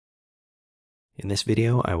In this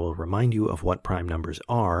video, I will remind you of what prime numbers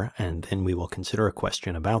are, and then we will consider a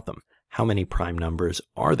question about them. How many prime numbers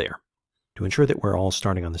are there? To ensure that we're all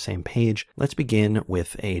starting on the same page, let's begin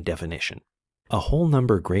with a definition. A whole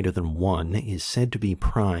number greater than 1 is said to be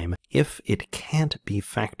prime if it can't be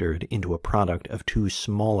factored into a product of two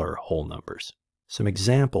smaller whole numbers. Some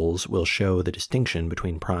examples will show the distinction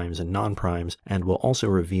between primes and non-primes, and will also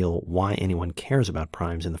reveal why anyone cares about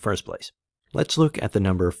primes in the first place. Let's look at the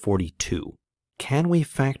number 42. Can we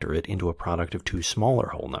factor it into a product of two smaller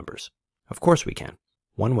whole numbers? Of course we can.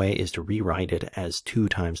 One way is to rewrite it as 2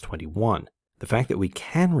 times 21. The fact that we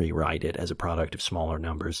can rewrite it as a product of smaller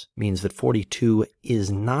numbers means that 42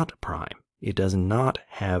 is not prime. It does not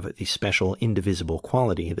have the special indivisible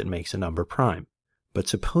quality that makes a number prime. But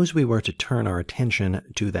suppose we were to turn our attention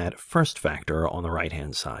to that first factor on the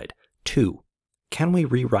right-hand side, 2. Can we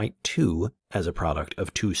rewrite 2 as a product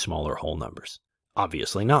of two smaller whole numbers?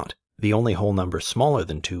 Obviously not. The only whole number smaller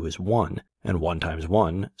than 2 is 1, and 1 times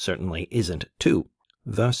 1 certainly isn't 2.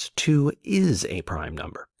 Thus, 2 is a prime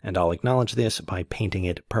number, and I'll acknowledge this by painting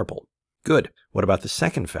it purple. Good. What about the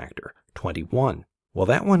second factor, 21? Well,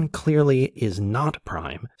 that one clearly is not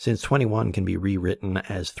prime, since 21 can be rewritten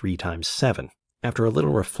as 3 times 7. After a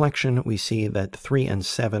little reflection, we see that 3 and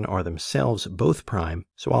 7 are themselves both prime,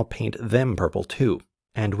 so I'll paint them purple too.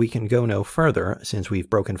 And we can go no further since we've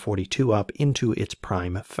broken 42 up into its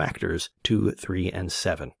prime factors, 2, 3, and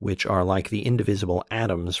 7, which are like the indivisible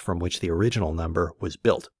atoms from which the original number was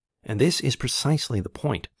built. And this is precisely the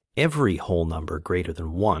point. Every whole number greater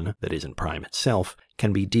than 1, that isn't prime itself,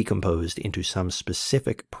 can be decomposed into some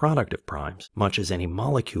specific product of primes, much as any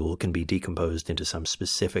molecule can be decomposed into some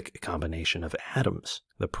specific combination of atoms.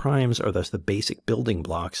 The primes are thus the basic building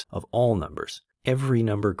blocks of all numbers. Every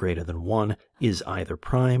number greater than 1 is either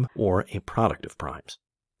prime or a product of primes.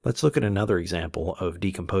 Let's look at another example of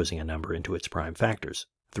decomposing a number into its prime factors,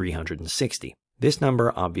 360. This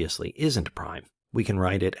number obviously isn't prime. We can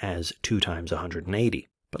write it as 2 times 180.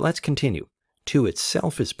 But let's continue. 2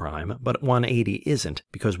 itself is prime, but 180 isn't,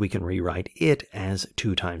 because we can rewrite it as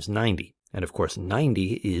 2 times 90. And of course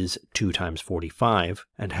 90 is 2 times 45,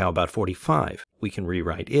 and how about 45? We can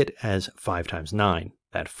rewrite it as 5 times 9.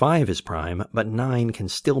 That 5 is prime, but 9 can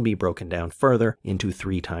still be broken down further into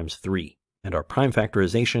 3 times 3. And our prime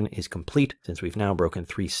factorization is complete since we've now broken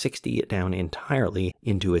 360 down entirely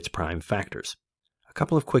into its prime factors. A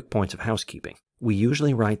couple of quick points of housekeeping. We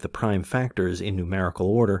usually write the prime factors in numerical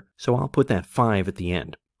order, so I'll put that 5 at the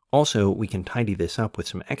end. Also, we can tidy this up with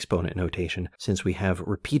some exponent notation since we have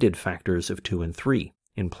repeated factors of 2 and 3.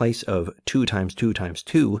 In place of 2 times 2 times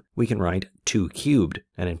 2, we can write 2 cubed,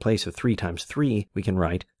 and in place of 3 times 3, we can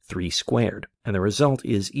write 3 squared. And the result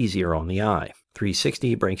is easier on the eye.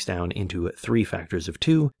 360 breaks down into 3 factors of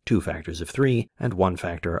 2, 2 factors of 3, and 1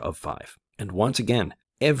 factor of 5. And once again,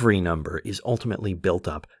 every number is ultimately built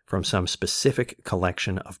up from some specific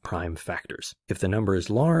collection of prime factors. If the number is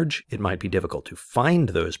large, it might be difficult to find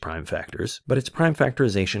those prime factors, but its prime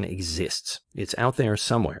factorization exists. It's out there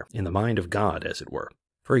somewhere, in the mind of God, as it were.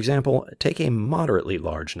 For example, take a moderately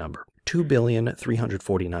large number,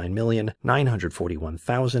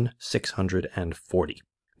 2,349,941,640.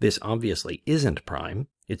 This obviously isn't prime.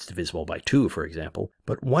 It's divisible by 2, for example,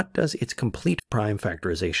 but what does its complete prime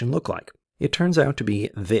factorization look like? It turns out to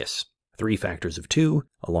be this: 3 factors of 2,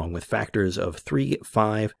 along with factors of 3,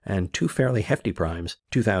 5, and 2 fairly hefty primes,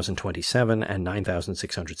 2,027 and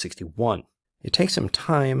 9,661. It takes some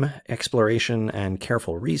time, exploration, and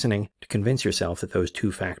careful reasoning to convince yourself that those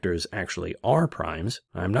 2 factors actually are primes.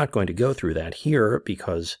 I'm not going to go through that here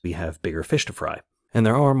because we have bigger fish to fry. And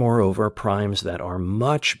there are, moreover, primes that are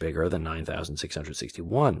much bigger than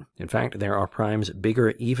 9,661. In fact, there are primes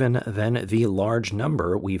bigger even than the large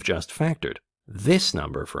number we've just factored. This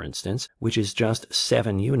number, for instance, which is just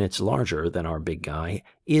 7 units larger than our big guy,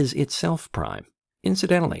 is itself prime.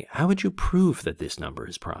 Incidentally, how would you prove that this number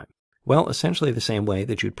is prime? Well, essentially the same way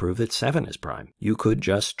that you'd prove that 7 is prime. You could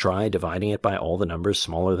just try dividing it by all the numbers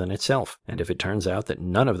smaller than itself, and if it turns out that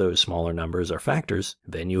none of those smaller numbers are factors,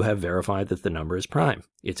 then you have verified that the number is prime.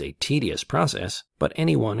 It's a tedious process, but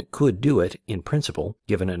anyone could do it in principle,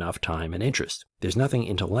 given enough time and interest. There's nothing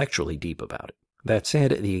intellectually deep about it. That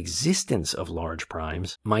said, the existence of large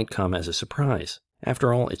primes might come as a surprise.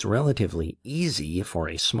 After all, it's relatively easy for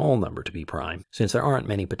a small number to be prime, since there aren't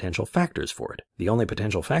many potential factors for it. The only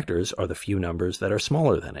potential factors are the few numbers that are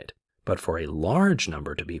smaller than it. But for a large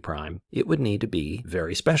number to be prime, it would need to be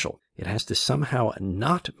very special. It has to somehow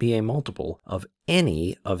not be a multiple of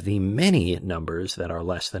any of the many numbers that are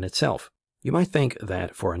less than itself. You might think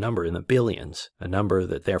that for a number in the billions, a number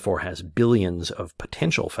that therefore has billions of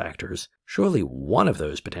potential factors, surely one of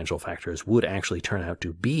those potential factors would actually turn out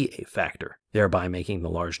to be a factor, thereby making the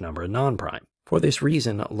large number a non-prime. For this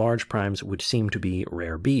reason, large primes would seem to be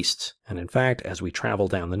rare beasts, and in fact, as we travel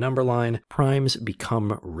down the number line, primes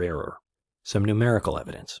become rarer. Some numerical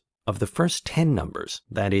evidence. Of the first 10 numbers,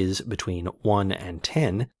 that is, between 1 and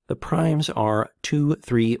 10, the primes are 2,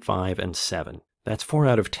 3, 5, and 7. That's 4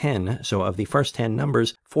 out of 10, so of the first 10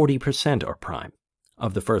 numbers, 40% are prime.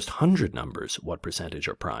 Of the first 100 numbers, what percentage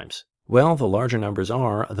are primes? Well, the larger numbers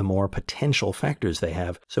are, the more potential factors they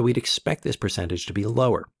have, so we'd expect this percentage to be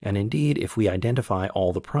lower. And indeed, if we identify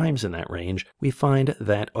all the primes in that range, we find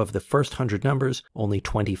that of the first 100 numbers, only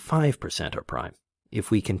 25% are prime. If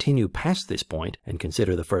we continue past this point and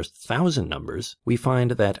consider the first 1,000 numbers, we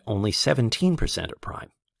find that only 17% are prime.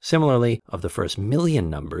 Similarly, of the first million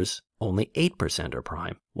numbers, only 8% are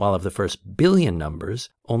prime, while of the first billion numbers,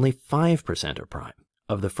 only 5% are prime.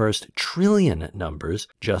 Of the first trillion numbers,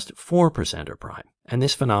 just 4% are prime. And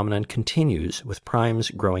this phenomenon continues, with primes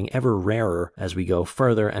growing ever rarer as we go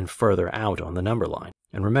further and further out on the number line.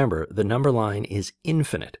 And remember, the number line is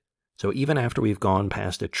infinite. So even after we've gone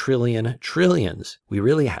past a trillion trillions, we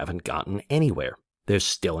really haven't gotten anywhere. There's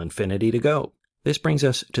still infinity to go. This brings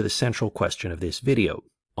us to the central question of this video.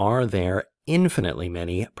 Are there infinitely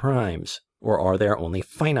many primes? Or are there only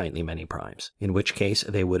finitely many primes? In which case,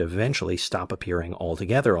 they would eventually stop appearing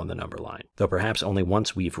altogether on the number line, though perhaps only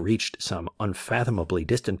once we've reached some unfathomably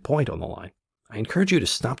distant point on the line. I encourage you to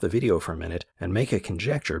stop the video for a minute and make a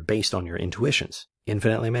conjecture based on your intuitions.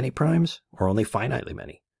 Infinitely many primes, or only finitely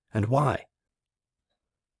many? And why?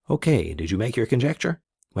 Okay, did you make your conjecture?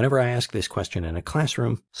 Whenever I ask this question in a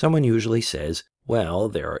classroom, someone usually says, well,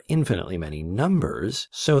 there are infinitely many numbers,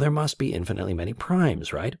 so there must be infinitely many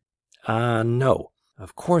primes, right? No.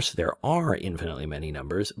 Of course there are infinitely many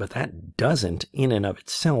numbers, but that doesn't, in and of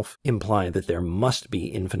itself, imply that there must be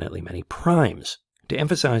infinitely many primes. To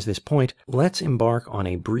emphasize this point, let's embark on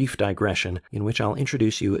a brief digression in which I'll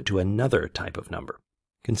introduce you to another type of number.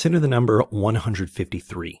 Consider the number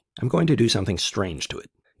 153. I'm going to do something strange to it.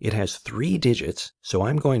 It has 3 digits, so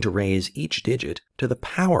I'm going to raise each digit to the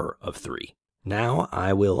power of 3. Now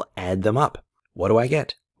I will add them up. What do I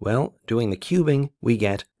get? Well, doing the cubing, we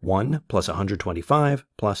get 1 plus 125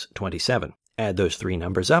 plus 27. Add those 3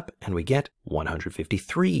 numbers up, and we get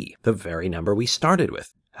 153, the very number we started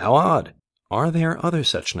with. How odd! Are there other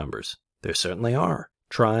such numbers? There certainly are.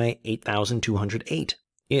 Try 8,208.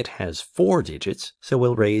 It has 4 digits, so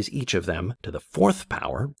we'll raise each of them to the 4th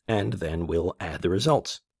power, and then we'll add the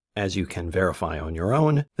results. As you can verify on your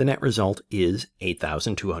own, the net result is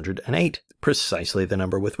 8,208, precisely the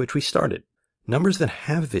number with which we started. Numbers that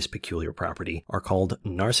have this peculiar property are called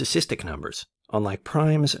narcissistic numbers. Unlike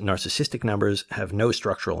primes, narcissistic numbers have no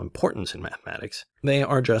structural importance in mathematics. They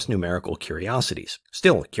are just numerical curiosities.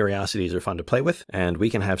 Still, curiosities are fun to play with, and we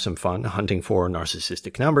can have some fun hunting for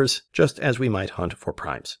narcissistic numbers, just as we might hunt for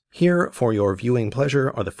primes. Here, for your viewing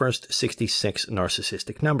pleasure, are the first 66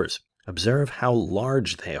 narcissistic numbers. Observe how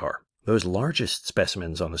large they are. Those largest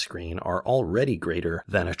specimens on the screen are already greater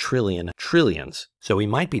than a trillion trillions. So we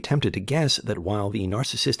might be tempted to guess that while the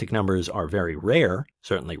narcissistic numbers are very rare,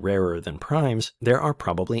 certainly rarer than primes, there are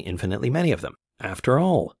probably infinitely many of them. After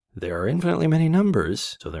all, there are infinitely many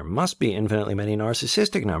numbers, so there must be infinitely many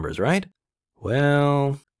narcissistic numbers, right?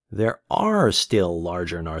 Well, there are still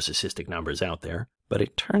larger narcissistic numbers out there, but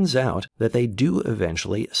it turns out that they do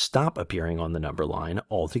eventually stop appearing on the number line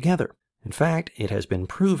altogether. In fact, it has been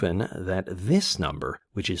proven that this number,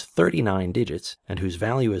 which is 39 digits, and whose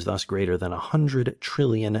value is thus greater than 100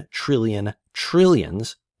 trillion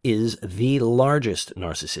trillions, is the largest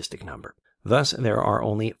narcissistic number. Thus, there are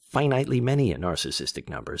only finitely many narcissistic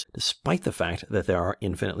numbers, despite the fact that there are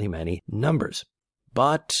infinitely many numbers.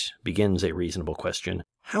 But, begins a reasonable question,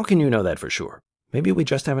 how can you know that for sure? Maybe we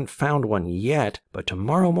just haven't found one yet, but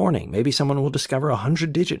tomorrow morning, maybe someone will discover a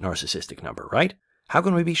 100-digit narcissistic number, right? How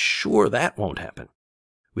can we be sure that won't happen?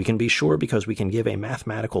 We can be sure because we can give a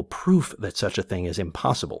mathematical proof that such a thing is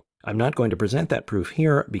impossible. I'm not going to present that proof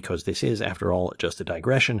here because this is, after all, just a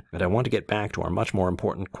digression, and I want to get back to our much more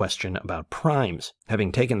important question about primes.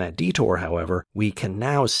 Having taken that detour, however, we can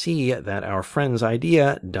now see that our friend's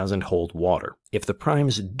idea doesn't hold water. If the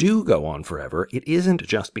primes do go on forever, it isn't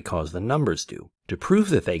just because the numbers do. To prove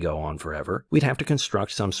that they go on forever, we'd have to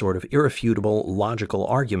construct some sort of irrefutable, logical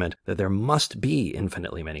argument that there must be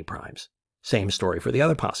infinitely many primes. Same story for the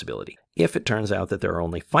other possibility. If it turns out that there are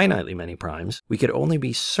only finitely many primes, we could only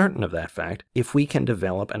be certain of that fact if we can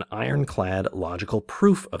develop an ironclad logical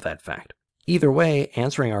proof of that fact. Either way,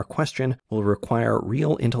 answering our question will require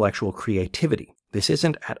real intellectual creativity. This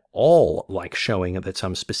isn't at all like showing that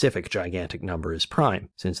some specific gigantic number is prime,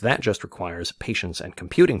 since that just requires patience and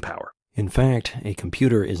computing power. In fact, a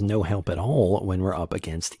computer is no help at all when we're up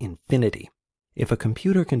against infinity. If a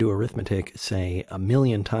computer can do arithmetic, say,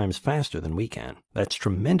 1,000,000 times faster than we can, that's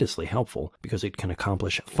tremendously helpful because it can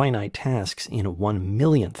accomplish finite tasks in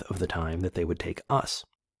 1/1,000,000th of the time that they would take us.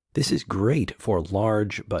 This is great for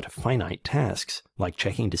large but finite tasks, like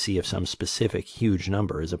checking to see if some specific huge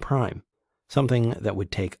number is a prime. Something that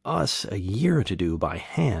would take us a year to do by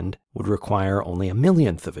hand would require only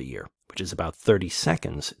 1,000,000th of a year, which is about 30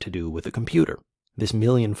 seconds to do with a computer. This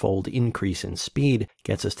millionfold increase in speed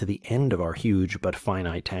gets us to the end of our huge but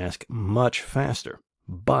finite task much faster.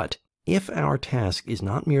 But if our task is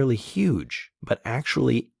not merely huge, but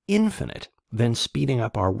actually infinite, then speeding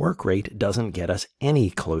up our work rate doesn't get us any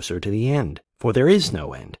closer to the end, for there is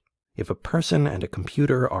no end. If a person and a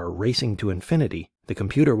computer are racing to infinity, the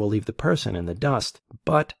computer will leave the person in the dust,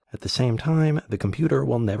 but at the same time, the computer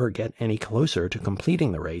will never get any closer to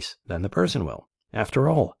completing the race than the person will. After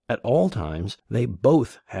all, at all times, they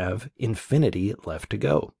both have infinity left to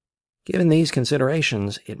go. Given these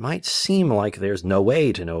considerations, it might seem like there's no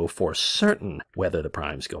way to know for certain whether the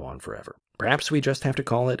primes go on forever. Perhaps we just have to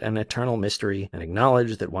call it an eternal mystery and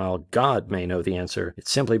acknowledge that while God may know the answer,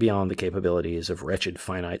 it's simply beyond the capabilities of wretched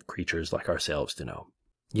finite creatures like ourselves to know.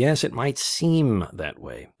 Yes, it might seem that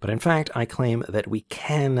way, but in fact, I claim that we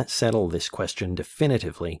can settle this question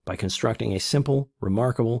definitively by constructing a simple,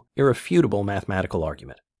 remarkable, irrefutable mathematical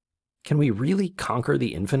argument. Can we really conquer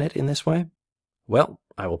the infinite in this way? Well,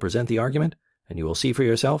 I will present the argument, and you will see for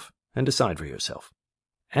yourself and decide for yourself.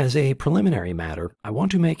 As a preliminary matter, I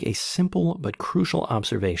want to make a simple but crucial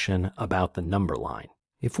observation about the number line.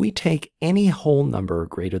 If we take any whole number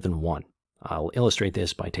greater than 1, I'll illustrate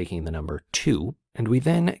this by taking the number 2, and we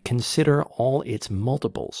then consider all its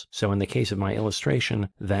multiples. So in the case of my illustration,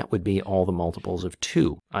 that would be all the multiples of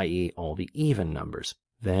 2, i.e. all the even numbers.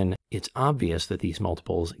 Then it's obvious that these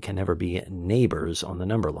multiples can never be neighbors on the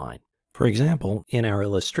number line. For example, in our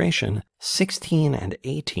illustration, 16 and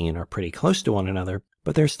 18 are pretty close to one another,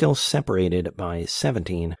 but they're still separated by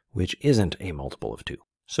 17, which isn't a multiple of 2.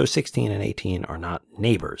 So 16 and 18 are not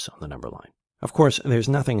neighbors on the number line. Of course, there's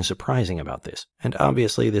nothing surprising about this, and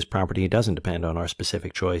obviously this property doesn't depend on our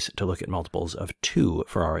specific choice to look at multiples of 2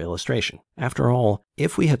 for our illustration. After all,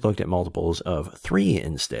 if we had looked at multiples of 3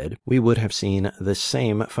 instead, we would have seen the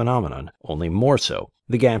same phenomenon, only more so.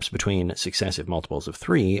 The gaps between successive multiples of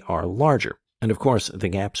 3 are larger. And of course, the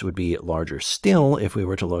gaps would be larger still if we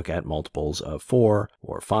were to look at multiples of 4,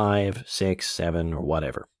 or 5, 6, 7, or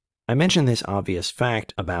whatever. I mention this obvious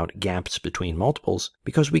fact about gaps between multiples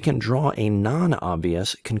because we can draw a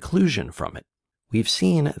non-obvious conclusion from it. We've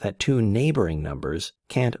seen that two neighboring numbers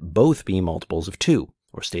can't both be multiples of 2,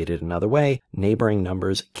 or stated another way, neighboring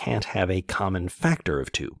numbers can't have a common factor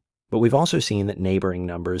of 2. But we've also seen that neighboring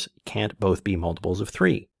numbers can't both be multiples of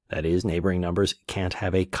 3. That is, neighboring numbers can't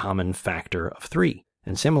have a common factor of 3.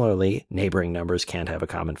 And similarly, neighboring numbers can't have a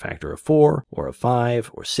common factor of 4, or of 5,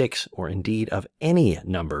 or 6, or indeed of any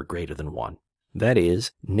number greater than 1. That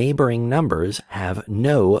is, neighboring numbers have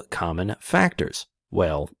no common factors.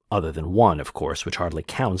 Well, other than 1, of course, which hardly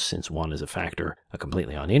counts since 1 is a factor, a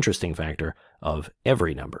completely uninteresting factor, of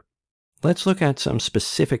every number. Let's look at some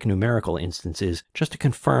specific numerical instances just to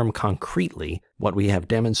confirm concretely what we have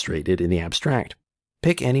demonstrated in the abstract.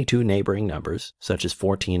 Pick any two neighboring numbers, such as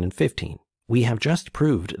 14 and 15. We have just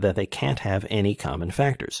proved that they can't have any common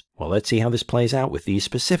factors. Well, let's see how this plays out with these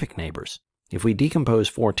specific neighbors. If we decompose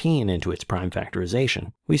 14 into its prime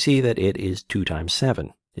factorization, we see that it is 2 times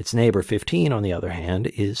 7. Its neighbor 15, on the other hand,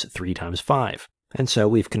 is 3 times 5. And so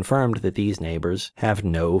we've confirmed that these neighbors have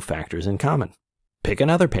no factors in common. Pick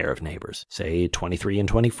another pair of neighbors, say 23 and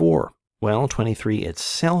 24. Well, 23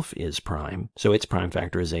 itself is prime, so its prime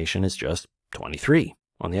factorization is just 23.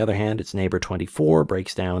 On the other hand, its neighbor 24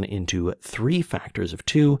 breaks down into 3 factors of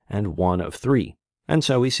 2 and 1 of 3. And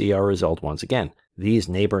so we see our result once again. These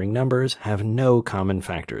neighboring numbers have no common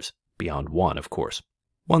factors, beyond 1, of course.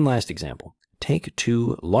 One last example. Take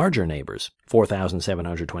two larger neighbors,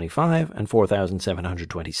 4,725 and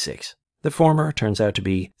 4,726. The former turns out to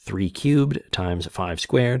be 3 cubed times 5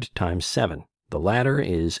 squared times 7. The latter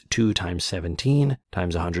is 2 times 17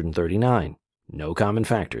 times 139. No common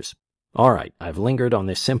factors. All right, I've lingered on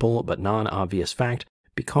this simple but non-obvious fact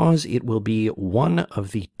because it will be one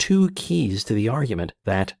of the 2 keys to the argument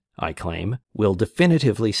that, I claim, will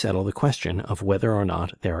definitively settle the question of whether or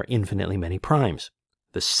not there are infinitely many primes.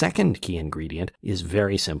 The second key ingredient is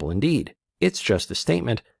very simple indeed. It's just the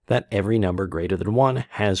statement that every number greater than 1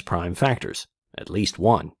 has prime factors, at least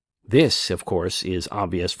 1. This, of course, is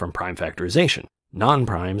obvious from prime factorization.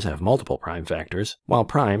 Non-primes have multiple prime factors, while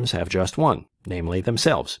primes have just one, namely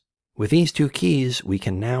themselves. With these two keys, we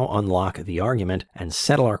can now unlock the argument and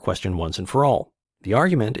settle our question once and for all. The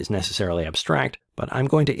argument is necessarily abstract, but I'm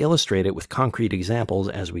going to illustrate it with concrete examples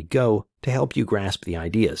as we go to help you grasp the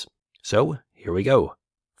ideas. So, here we go.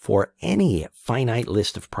 For any finite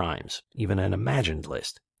list of primes, even an imagined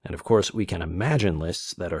list, and of course we can imagine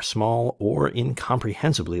lists that are small or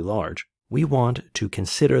incomprehensibly large, we want to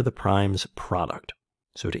consider the prime's product.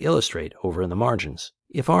 So to illustrate over in the margins,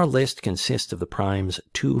 if our list consists of the primes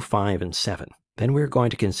 2, 5, and 7, then we're going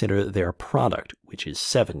to consider their product, which is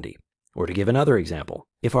 70. Or to give another example,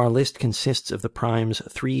 if our list consists of the primes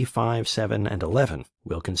 3, 5, 7, and 11,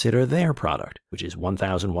 we'll consider their product, which is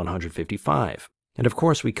 1,155. And of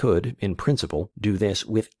course we could, in principle, do this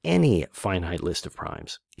with any finite list of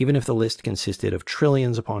primes, even if the list consisted of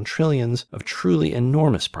trillions upon trillions of truly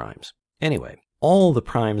enormous primes. Anyway, all the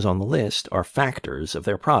primes on the list are factors of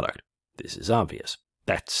their product. This is obvious.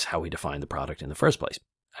 That's how we define the product in the first place.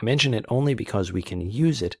 I mention it only because we can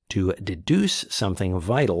use it to deduce something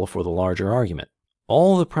vital for the larger argument.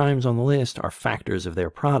 All the primes on the list are factors of their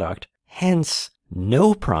product, hence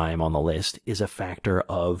no prime on the list is a factor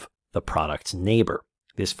of the product's neighbor.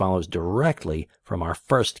 This follows directly from our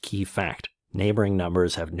first key fact. Neighboring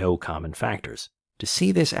numbers have no common factors. To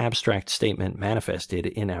see this abstract statement manifested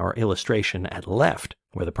in our illustration at left,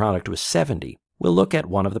 where the product was 70, we'll look at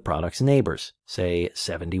one of the product's neighbors, say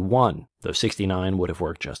 71, though 69 would have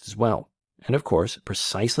worked just as well. And of course,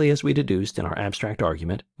 precisely as we deduced in our abstract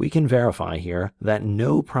argument, we can verify here that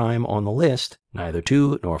no prime on the list, neither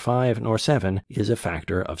 2, nor 5, nor 7, is a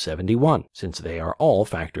factor of 71, since they are all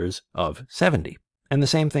factors of 70. And the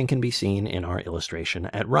same thing can be seen in our illustration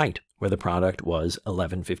at right, where the product was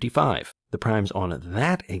 1155. The primes on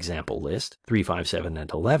that example list, 3, 5, 7, and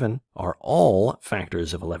 11, are all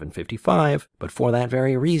factors of 1155, but for that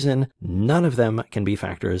very reason, none of them can be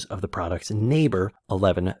factors of the product's neighbor,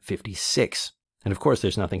 1156. And of course,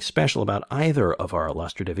 there's nothing special about either of our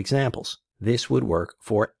illustrative examples. This would work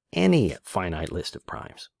for any finite list of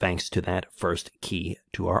primes, thanks to that first key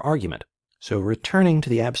to our argument. So returning to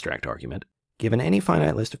the abstract argument, given any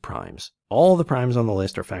finite list of primes, all the primes on the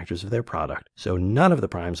list are factors of their product, so none of the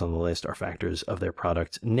primes on the list are factors of their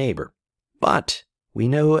product's neighbor. But we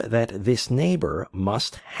know that this neighbor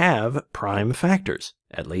must have prime factors,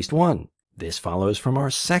 at least one. This follows from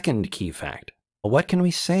our second key fact. What can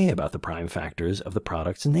we say about the prime factors of the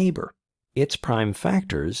product's neighbor? Its prime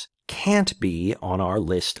factors can't be on our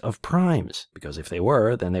list of primes, because if they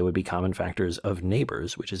were, then they would be common factors of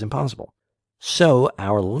neighbors, which is impossible. So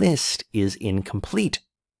our list is incomplete.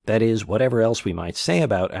 That is, whatever else we might say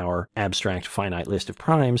about our abstract finite list of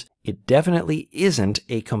primes, it definitely isn't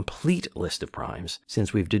a complete list of primes,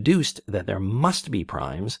 since we've deduced that there must be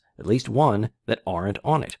primes, at least one, that aren't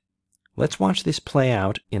on it. Let's watch this play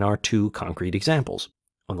out in our two concrete examples.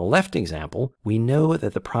 On the left example, we know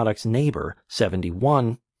that the product's neighbor,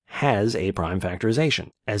 71, has a prime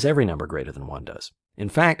factorization, as every number greater than 1 does. In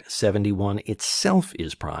fact, 71 itself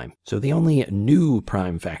is prime, so the only new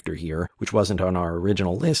prime factor here, which wasn't on our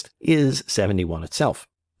original list, is 71 itself.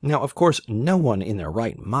 Now, of course, no one in their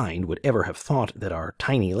right mind would ever have thought that our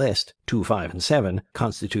tiny list, 2, 5, and 7,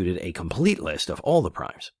 constituted a complete list of all the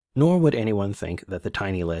primes. Nor would anyone think that the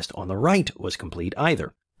tiny list on the right was complete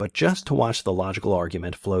either. But just to watch the logical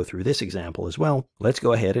argument flow through this example as well, let's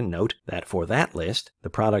go ahead and note that for that list, the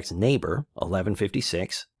product's neighbor,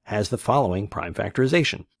 1156, has the following prime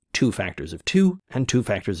factorization, 2 factors of 2 and 2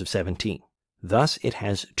 factors of 17. Thus, it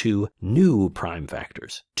has 2 new prime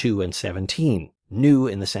factors, 2 and 17, new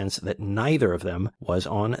in the sense that neither of them was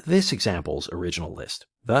on this example's original list.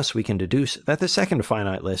 Thus, we can deduce that the second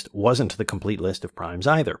finite list wasn't the complete list of primes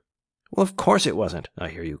either. Well, of course it wasn't, I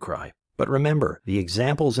hear you cry. But remember, the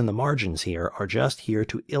examples in the margins here are just here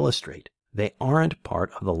to illustrate. They aren't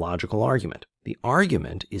part of the logical argument. The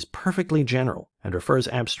argument is perfectly general and refers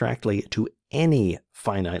abstractly to any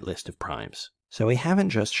finite list of primes. So we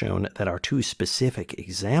haven't just shown that our two specific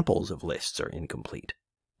examples of lists are incomplete.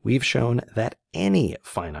 We've shown that any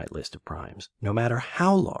finite list of primes, no matter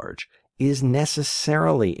how large, is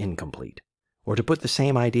necessarily incomplete. Or to put the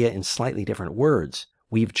same idea in slightly different words,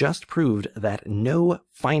 we've just proved that no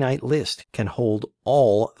finite list can hold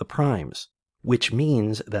all the primes, which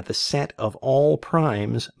means that the set of all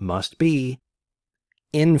primes must be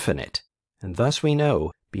infinite. And thus we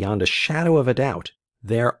know, beyond a shadow of a doubt,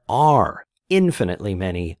 there are infinitely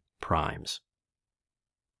many primes.